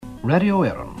Radio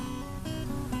Éireann.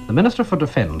 The Minister for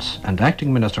Defence and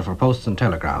Acting Minister for Posts and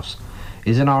Telegraphs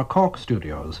is in our Cork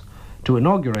studios to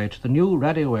inaugurate the new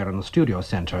Radio Éireann Studio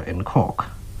Centre in Cork.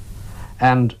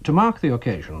 And to mark the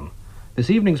occasion,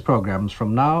 this evening's programmes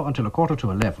from now until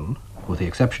 11:15, with the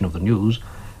exception of the news,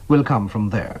 will come from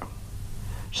there.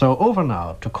 So over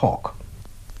now to Cork.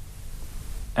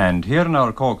 And here in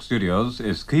our Cork studios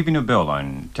is Caoimhín Ó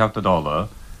Beoláin, tAire,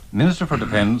 Minister for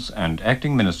Defence and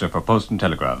Acting Minister for Posts and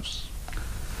Telegraphs.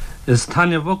 Is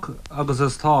Tanyavuk agus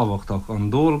is táhachtach an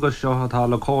dúlga seo atá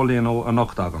le cólíonn ó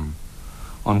anochtagam.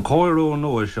 An cóirú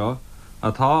nua seo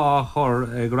atá á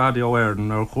chur ag Radio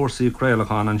Éireann ar cuasaí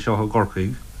Ceolfhoireann an Siansach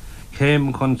Chorcaigh,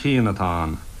 céim chun cían atá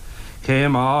an.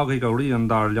 Céim a agaigh go rion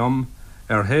dar liom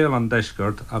ar héal an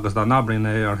deisgurt agus dá nabrin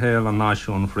é ar héal an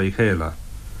náisiún faoi chéile.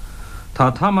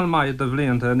 Tá tamil maid de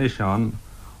bhlianta inisán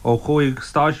ó chuig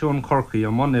stáisiún Chorcaigh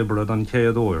am monibrad an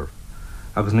chéad uair,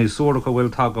 agus ní suúracha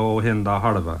bhfuil tagtha ó hin dá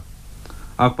Harbh.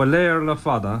 Ach ba léir le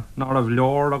fada, nar a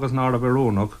bhleor agus nar a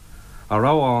bhirúnach, a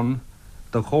ráán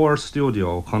de chóir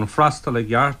studio chun freastal ag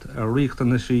gheart ar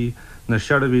riachtainna sí na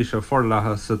seirbhís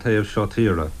forlatha sa taobh seo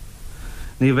tAire.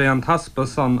 Ní bheith an taspa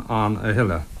san an a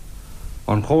hiile.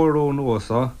 An chóirú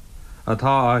nuasa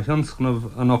atá a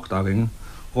thionscnamh an ochtaging,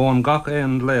 gón gach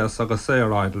éon leis agus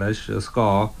séráid leis is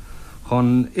gá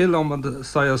chun ilomad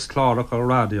sayas clárach a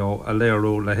radio a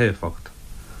léirú le héfacht.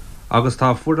 Agus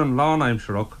tá fuair an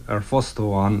lánaimseach ar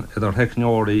fostóán idir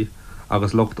heicneoirí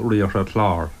agus lucht riachra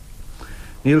clár.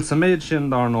 Níl sa méid sin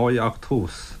dar nói ach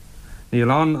tús. Níl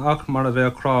an ach mar a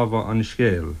bheith crábha an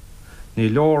scéal.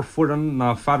 Ní leor fuaran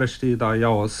na faristí dá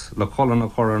jaas le colan a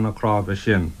chur na crábha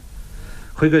sin.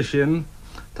 Chuige sin,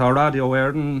 tá Radio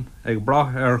Éireann ag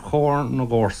brath ar chór na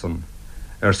gcórsan.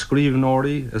 Ar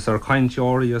scríbhnóirí is ar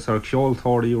cainteoirí is ar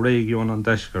ceoltóirí réigiún an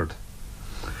deisgurt.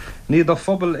 Ní do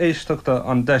phobal éisteachta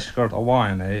an deisgurt a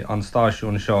bhain é an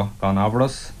stáisiún seo gan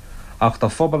abras, ach do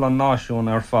phobal an náisiún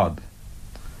ar fad.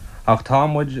 Ach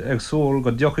támuid ag súil go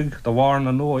diochaigh do bhar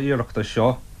na nua iireachta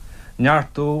seo,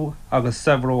 neartú agus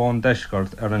sebrú an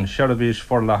deisgurt ar an seirbhís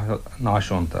forlatha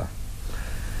náisiúnta.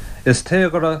 Is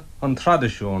téagara an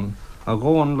tradiisiún a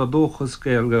gcóin le dúchas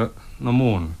Gaeilge na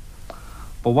mún.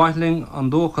 Ba waithling an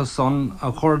dúchas son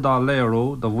a chur dá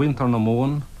léirú do winter na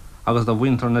mún agus do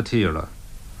winter na tAire.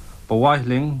 Ba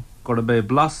waithling gur bé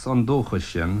blas an dúchas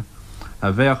sin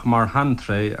a bheith mar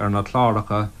hantré ar na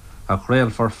chláracha a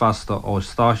chréalfar fasta ó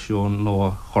stáisiún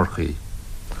nua Chorcaigh.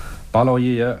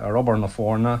 Ballóíe ar obair na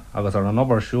fórna agus ar an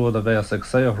obair siúd a bheith ag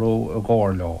saothrú a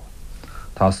ggóir leo.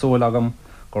 Tá súil agam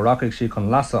go racaigh sí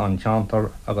chun leasa an cheantar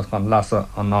agus chun leasa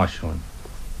an náisiún.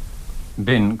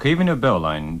 Bin Caoimhín Ó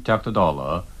Beoláin,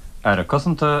 tAire, ar a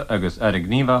cosanta agus ar a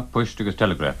gníomha poist agus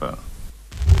telegrafa.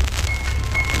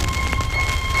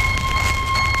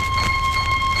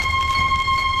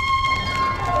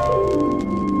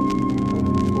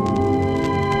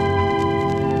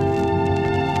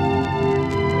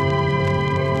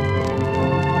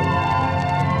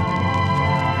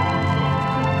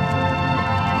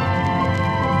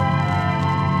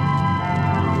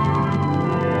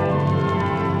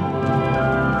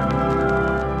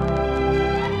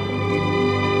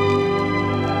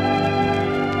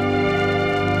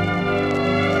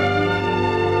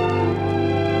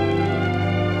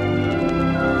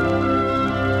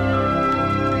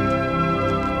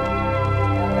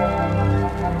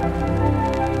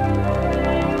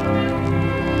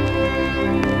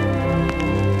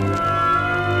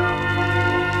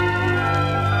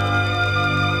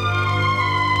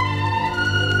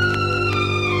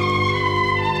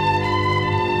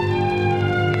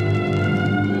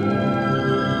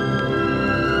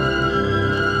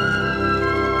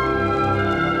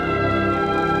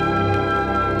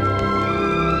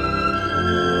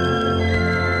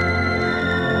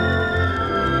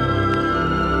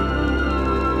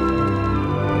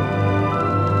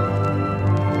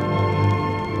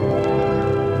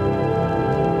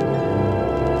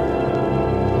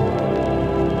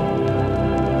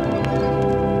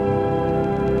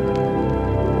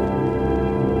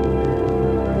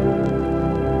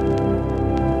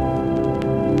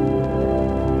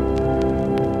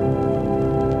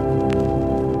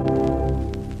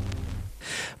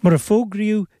 Mar a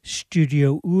fógriú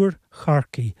studio úr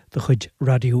Chorcaigh de chuid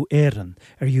Radio Éireann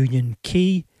ar Union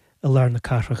Key a lár na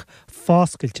carach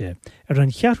fáscailte ar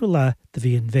an chearú lá de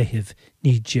bhí an Meitheamh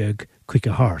ní deag chuig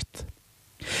a hart.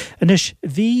 Anis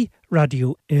bhí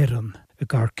Radio Éireann a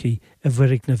Chorcaigh a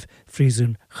bhuirighnamh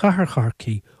frísún chahar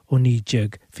Chorcaigh ó ní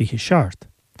deag fiche seart.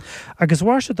 Agus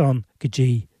bhair se don go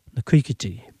dtí na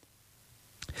cuiigetí.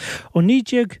 Ó ní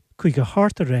deag chuig a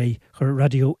hart a ré chur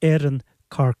Radio Éireann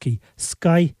Chorcaigh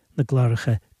Sky na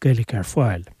gláiricha Gaeilge ar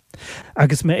fáil.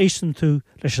 Agus mé éistan tú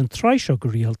leis an tráiseo go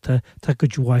rialta tá go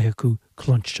dúhaithe acu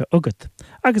clonste agat,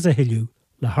 agus a hiiliú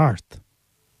le háart.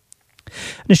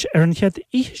 Nis ar an chead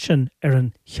ihe sin ar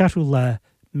an chearú le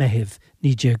Meitheamh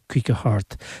níide cuiche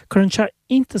háart, chur an se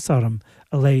iontas orm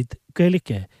a léad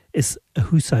Gaeilge is a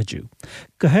húsáidú.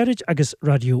 Gohéirid agus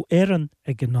Radio Éireann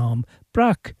ag gnám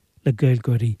brach le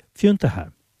gailgóirí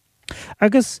fiúntathe.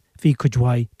 Agus bhí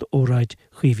cuidhhaid do óráid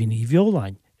Caoimhín Ó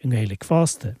Beoláin in Gaeilge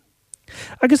fásta.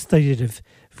 Agus daidirh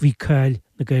bhí cáil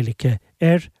na Gaeilge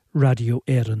ar Radio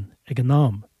Éireann ag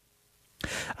gnám.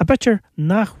 A betir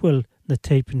nachhfuil na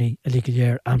teipenaí a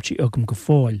ligiléir amtí agam go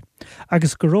fáil,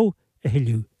 agus go ró a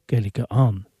hiiliú Gaeilge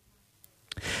an.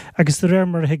 Agus de réir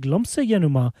mar heag lomsa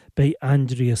dhéanamh bei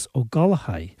Andreas ó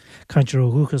Galahai, caintear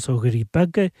ó thuchas ó gurí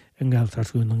begge an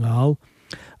gáiltartún na ngáil,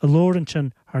 a lóran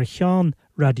sin ar chean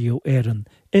Radio Éireann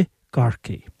I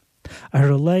gCorcaigh. A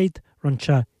ar a leid ran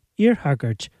se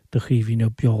iarthagart de Caoimhín Ó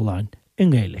Beoláin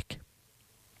in Gaeilge.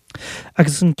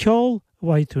 Agus an ceol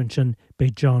bhaidún sin bei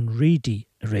John Reidy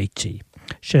a réití,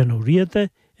 Seán Ó Riada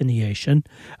in the sin,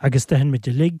 agus de hen me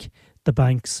de lig the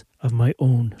banks of my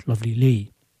own lovely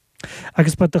lea.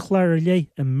 Agus ba de chláir lé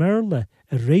a merle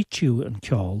a réitiú an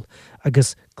ceol,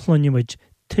 agus clonimid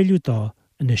tiiliúdá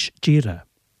inis díra.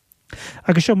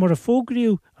 Agus se mar a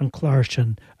fógriú an chláir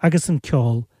sin agus an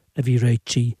ceol a bhí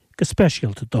réití go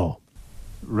speisialta dá.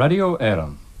 Radio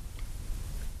Éireann.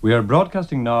 We are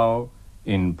broadcasting now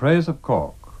in praise of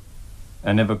Cork,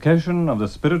 an evocation of the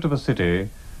spirit of a city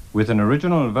with an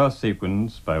original verse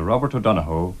sequence by Robert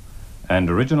O'Donoghue and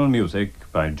original music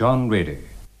by John Reidy.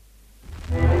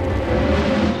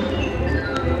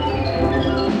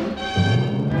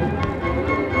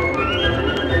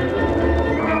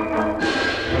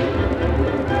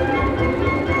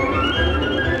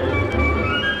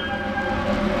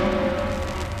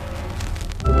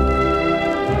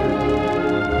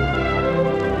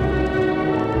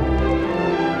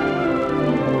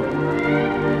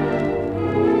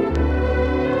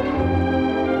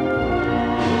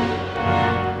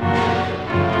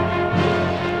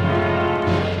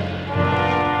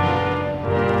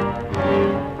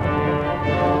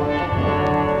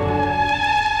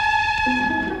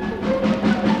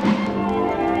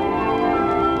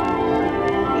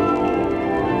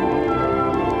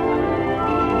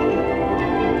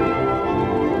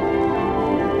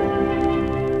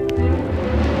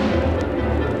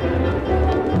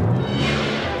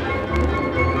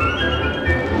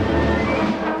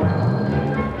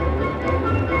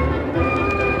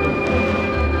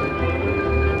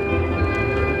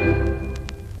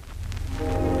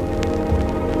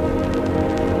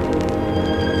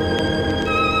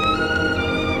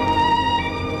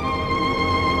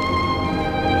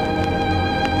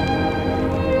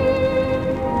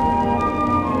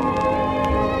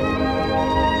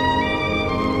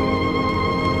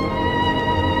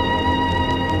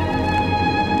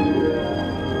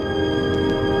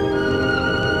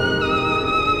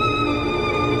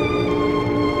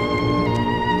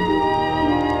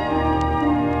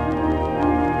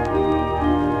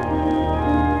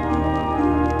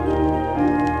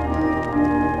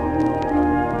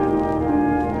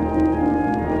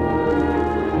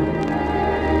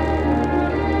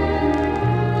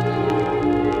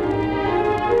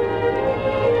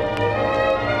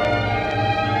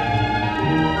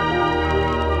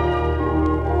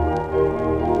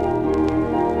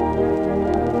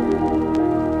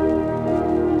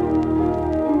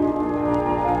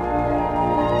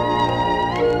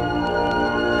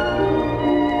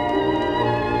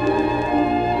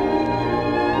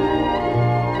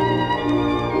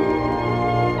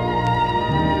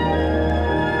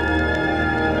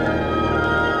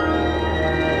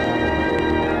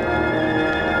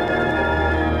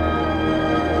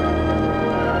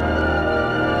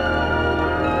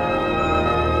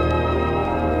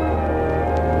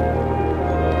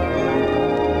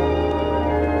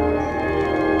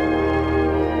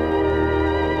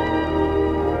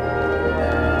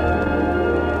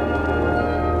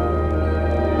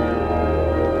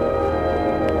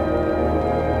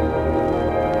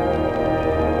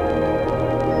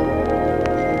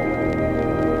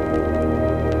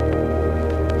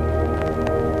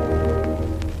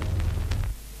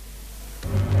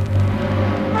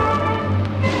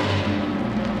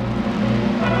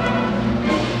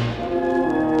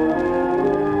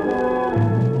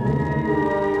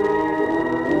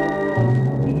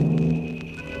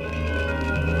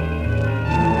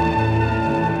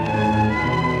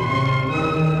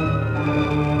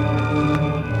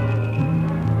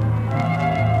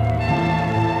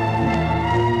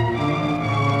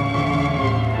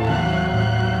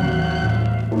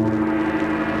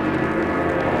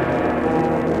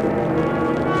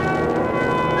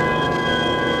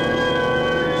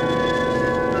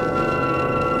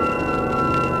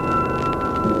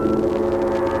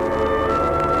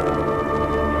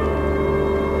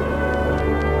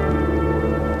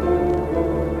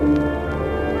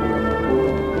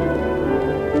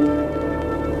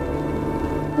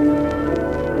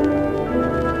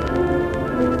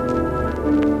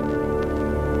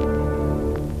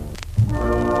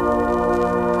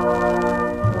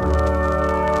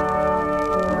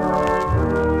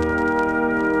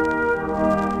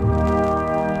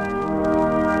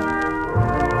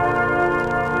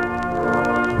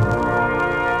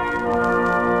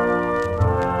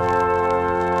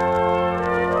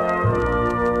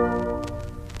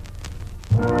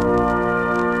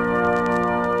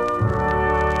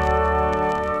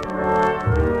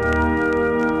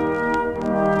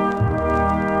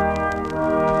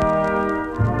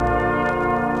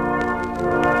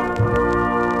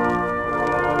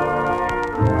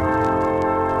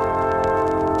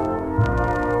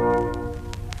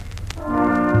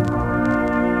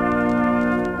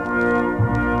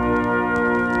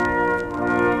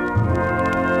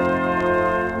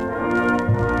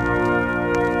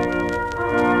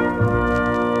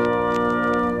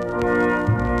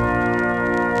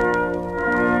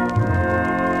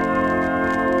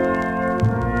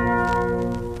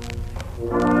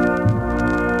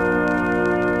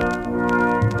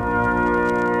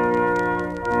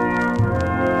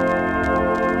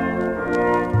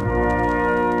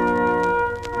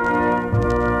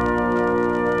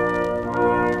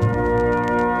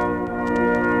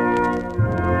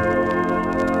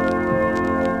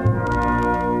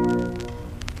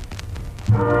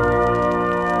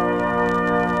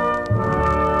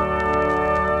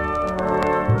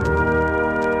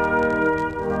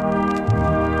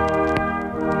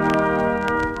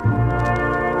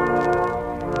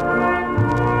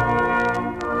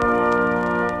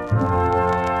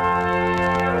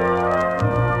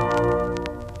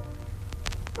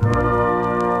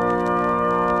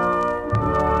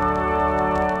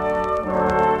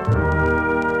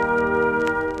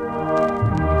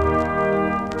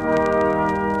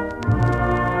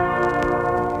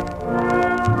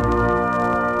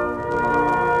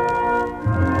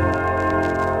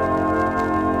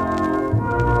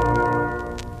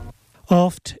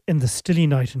 loft in the Stilly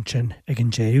Night and Chin ag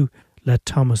an Jéu le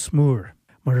Thomas Moore,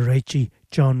 mar a réití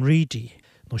John Reidy,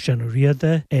 nó Seán Ó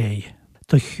Riada é.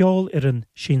 Tá cheol an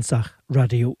Siansach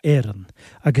Radio Éireann,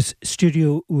 agus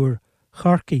studio úr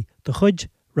Chorcaigh de chuid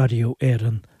Radio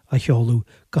Éireann a cheolú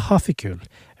go oifigiúil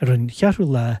an cheathrú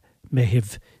le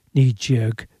Meitheamh ní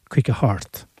déag chuig a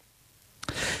hart.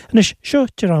 Anis seo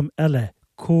tíram eile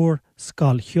Cór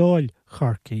Scoil Cheoil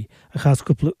Chorcaigh a chas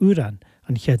cúpla úran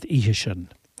an chead ihe sin.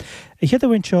 I chead a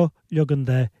seo legan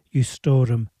de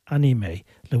Eustórum Anime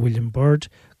le William Byrd,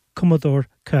 Commodore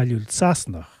Ceiliúradh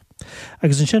Sasnach,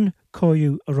 agus an sin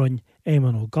cóú a run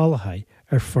Éimeann Ó Beoláin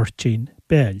 14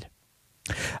 béil.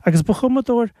 Agus ba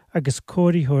Commodore agus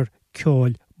cóiríthir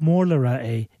ceoil mórla ra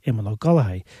Éimeann Ó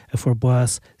Beoláin a fuair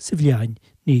buas sa bhliain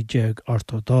ní déag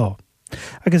ortó dá.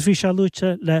 Agus bhí se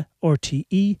lúite le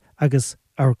RTE agus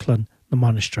Airclan na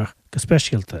Monistrach go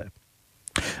speisialta.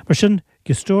 Mar sin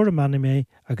Eustórum Anime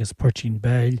agus 14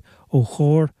 béil ó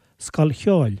Cór Scoil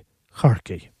Cheoil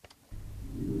Chorcaigh.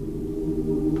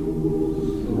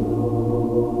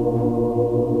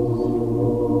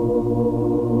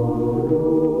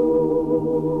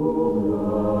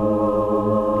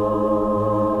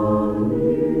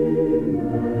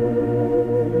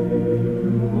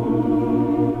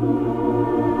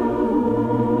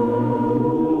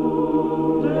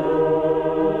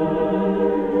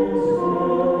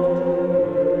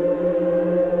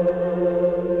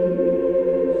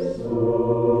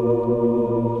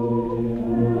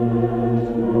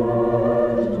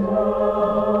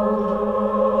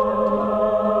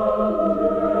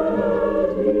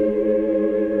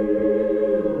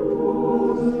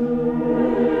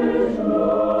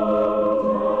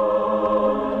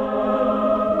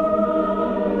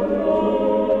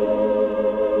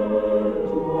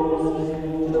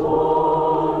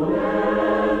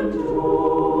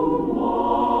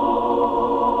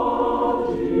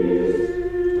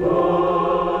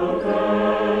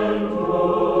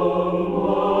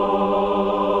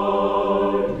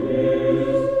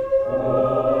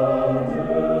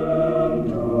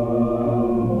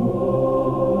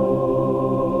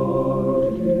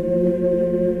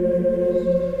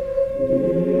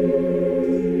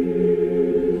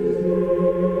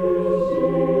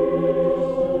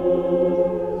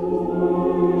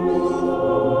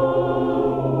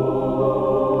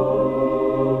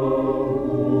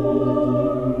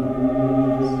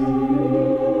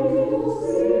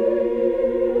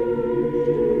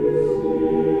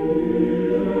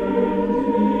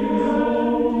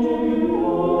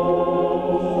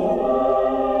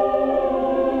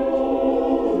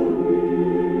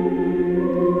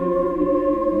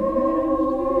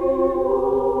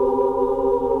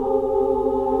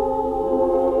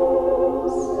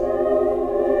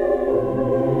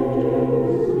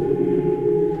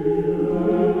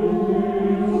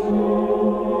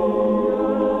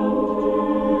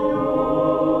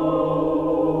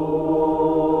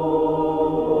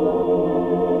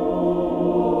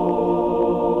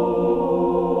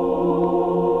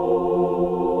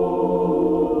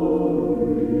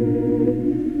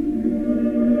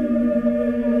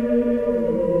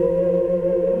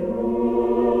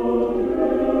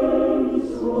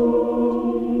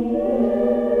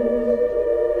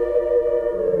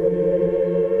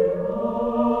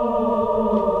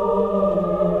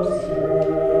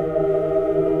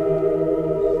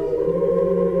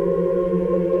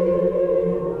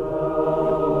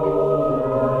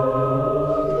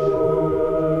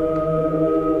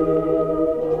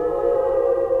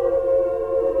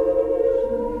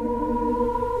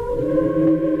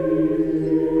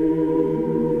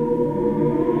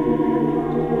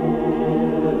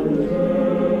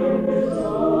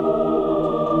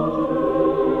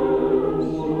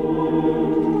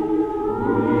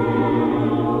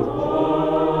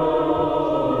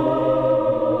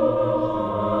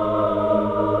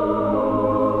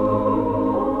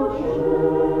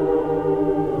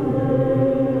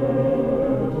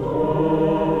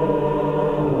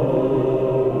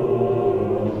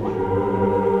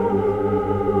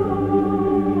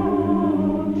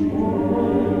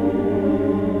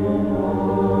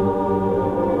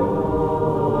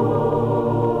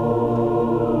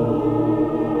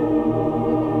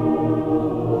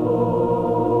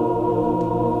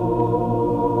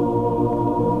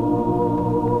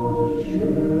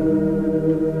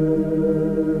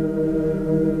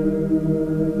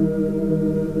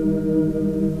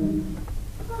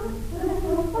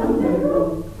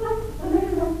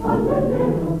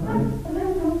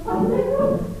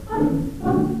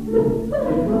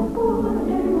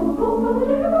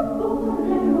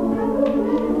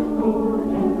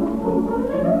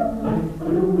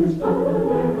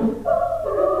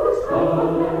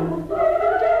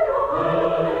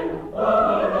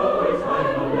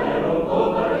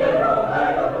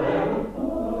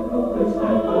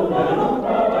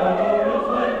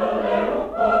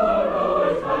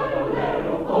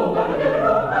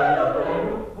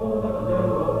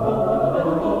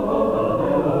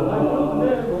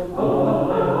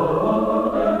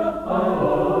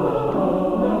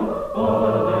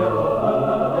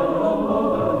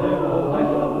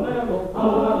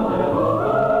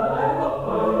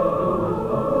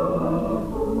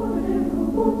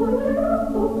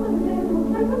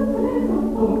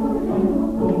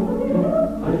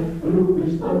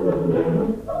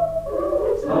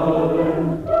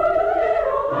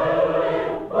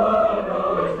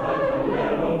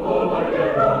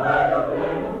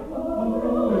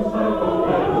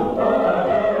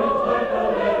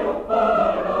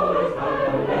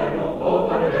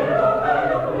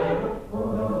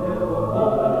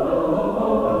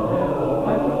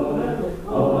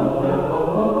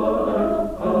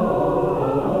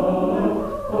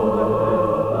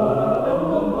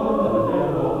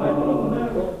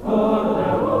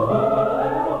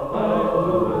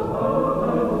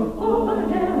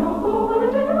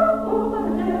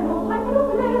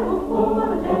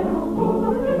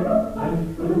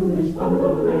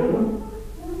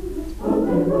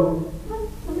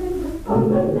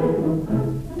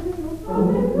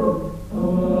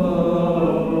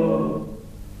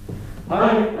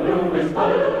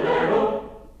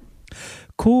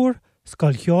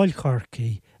 Scoil Cheoil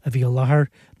Chorcaigh a bhí láthair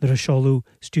nar a seolú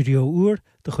Studio Úr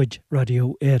de chuid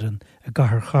Radio Éireann a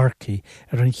gcathair Chorcaigh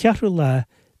ar an cheathrú lá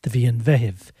de bhí an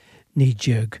Meitheamh ní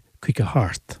déag chuig a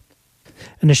thart.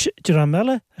 Inis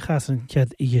meile a chasan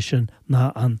cead sin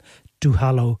ná an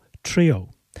Duhallow Trio,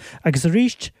 agus a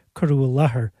ríist curú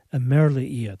láthair a merla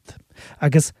iad,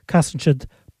 agus casan siad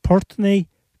portnaí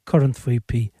current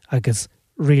faoipi agus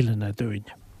rialana dúin.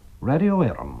 Radio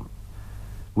Éireann.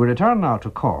 We return now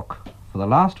to Cork for the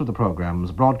last of the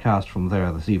programmes broadcast from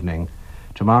there this evening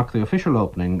to mark the official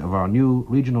opening of our new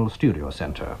regional studio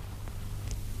centre.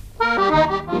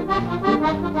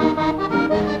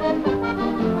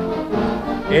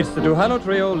 It's the Duhallow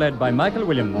Trio led by Michael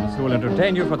Williams, who will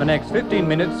entertain you for the next 15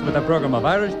 minutes with a programme of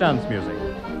Irish dance music.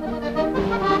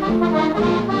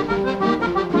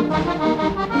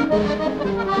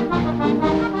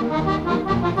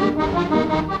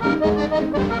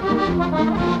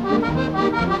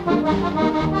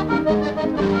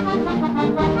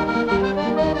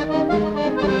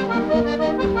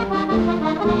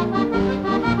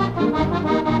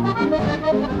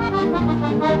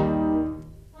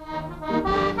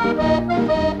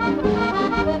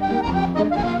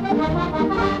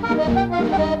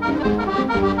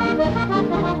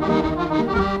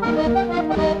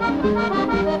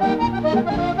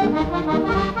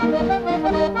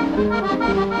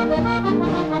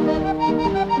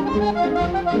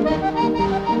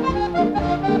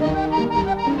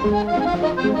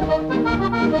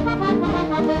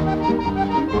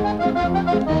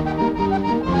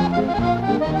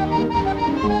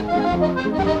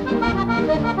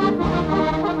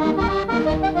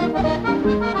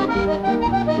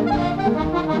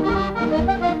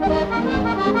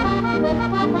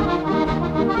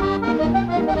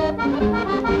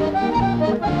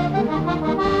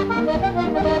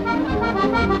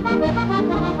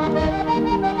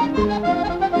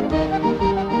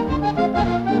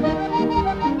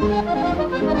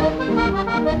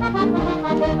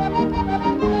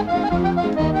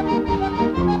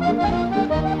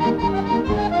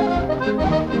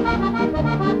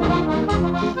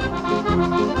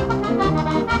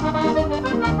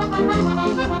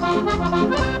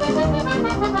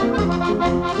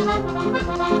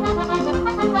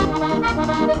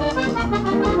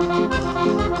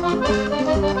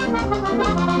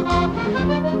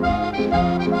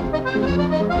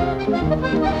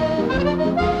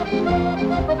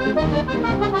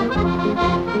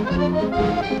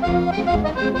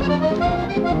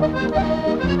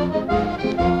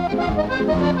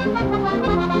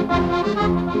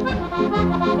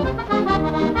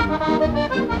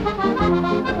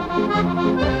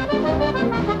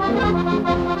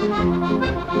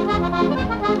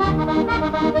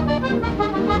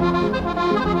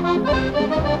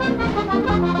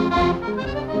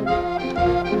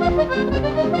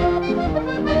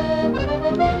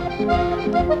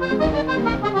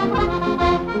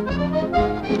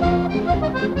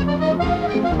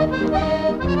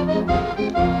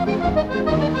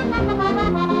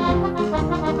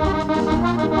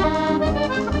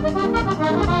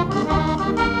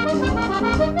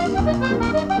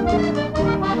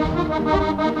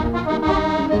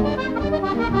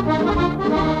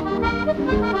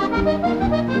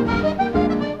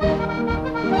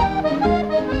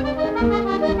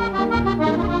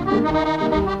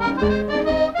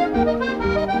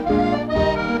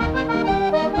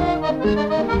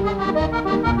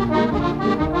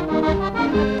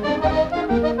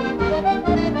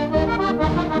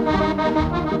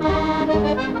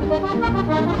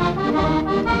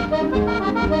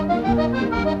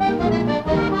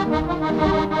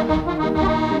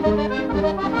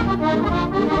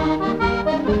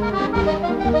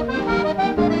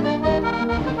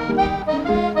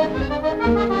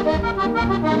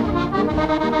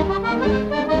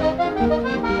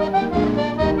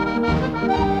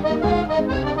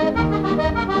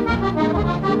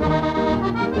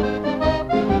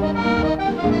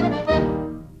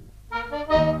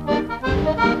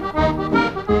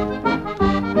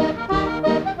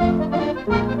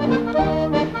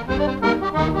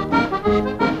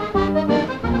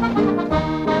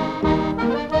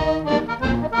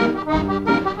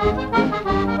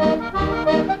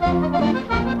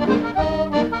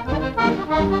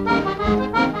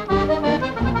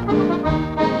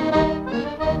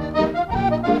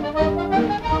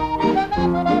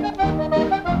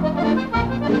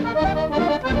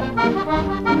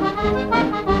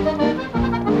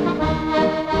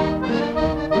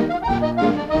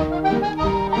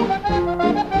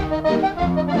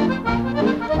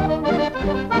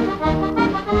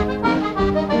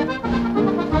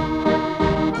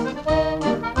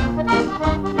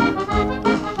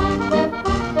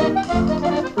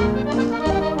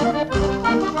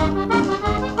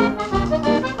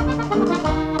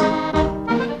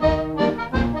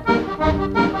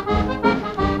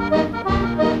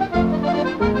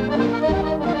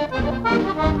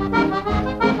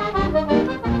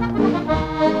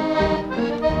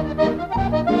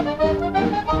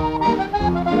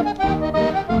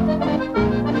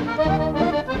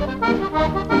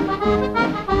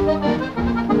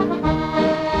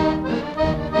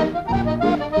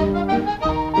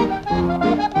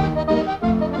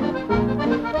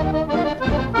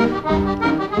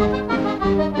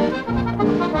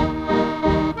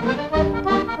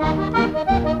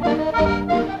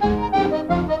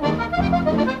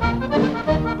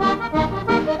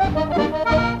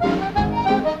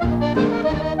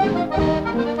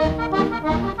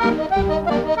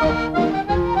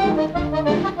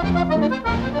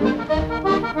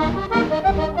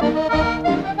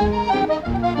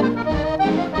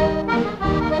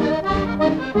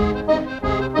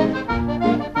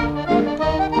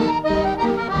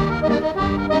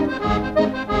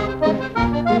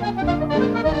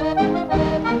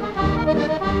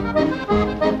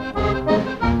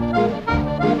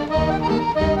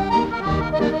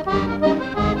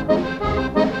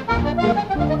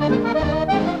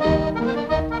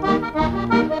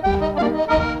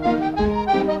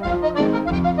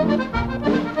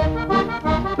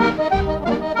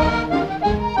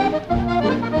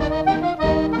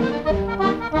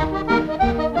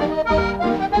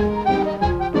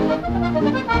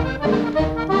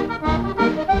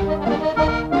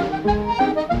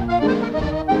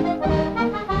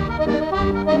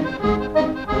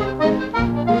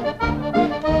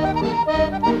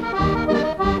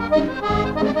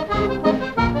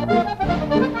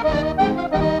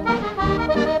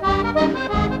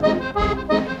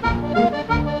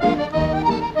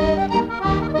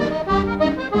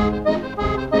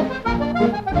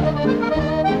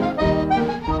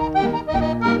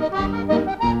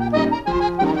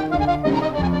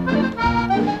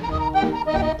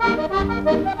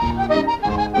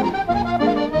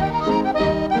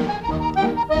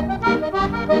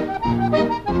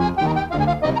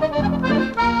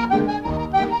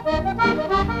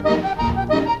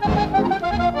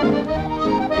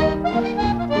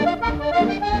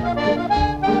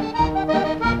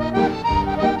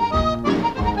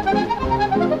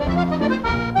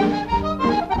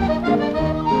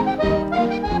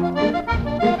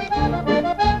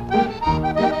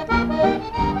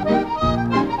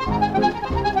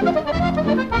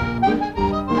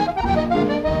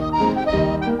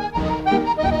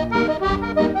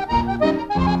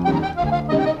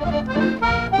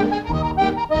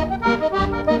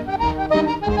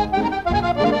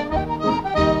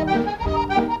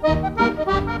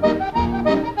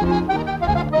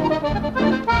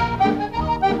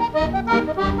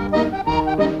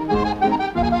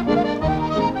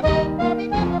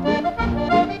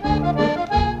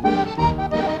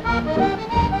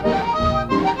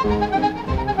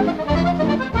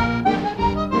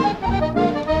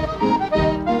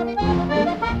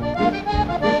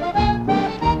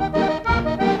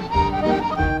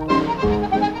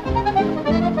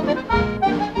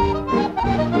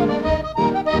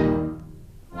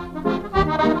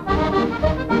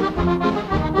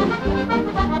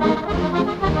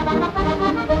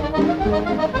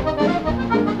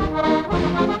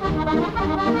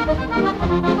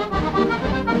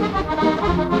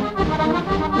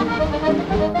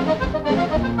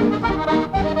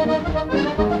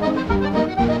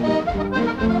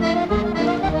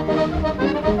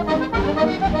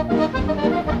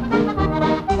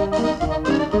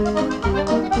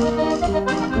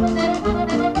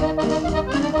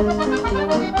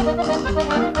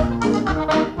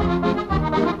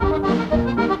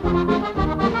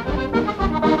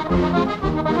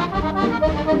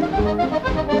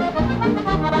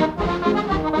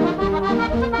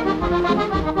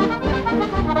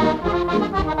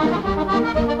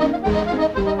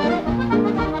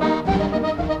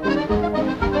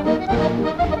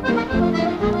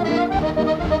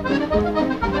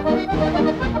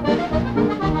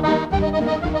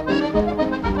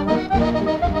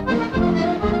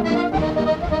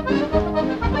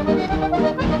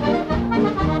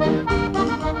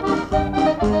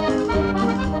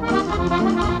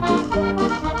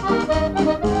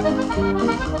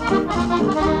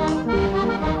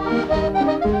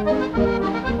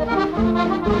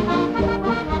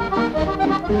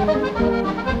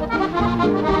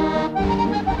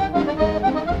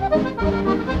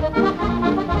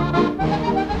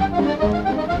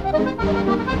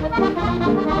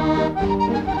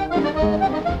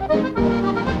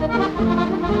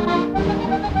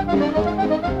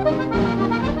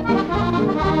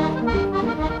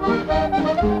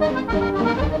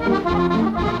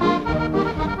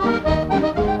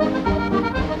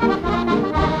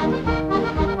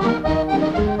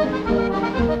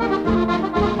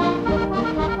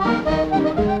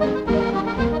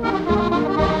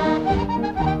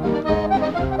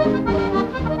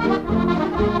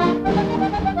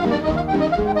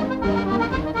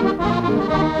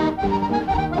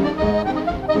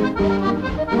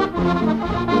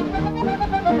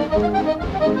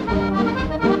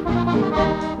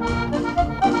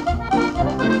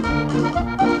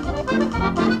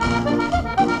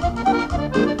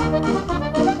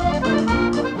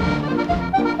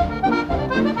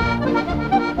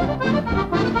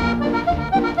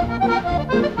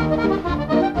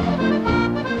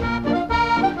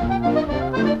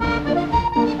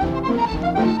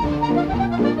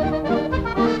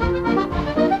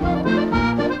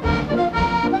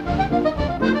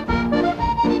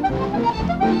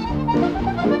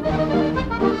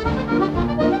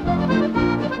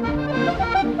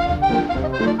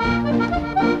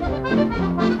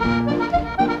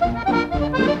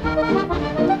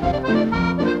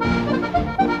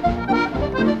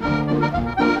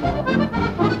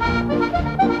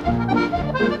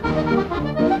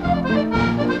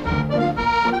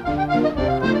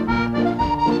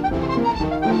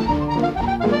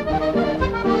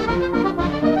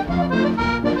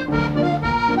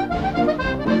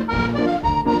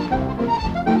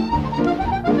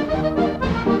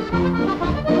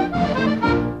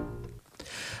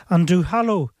 An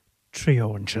Duhallow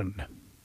Trio an sin.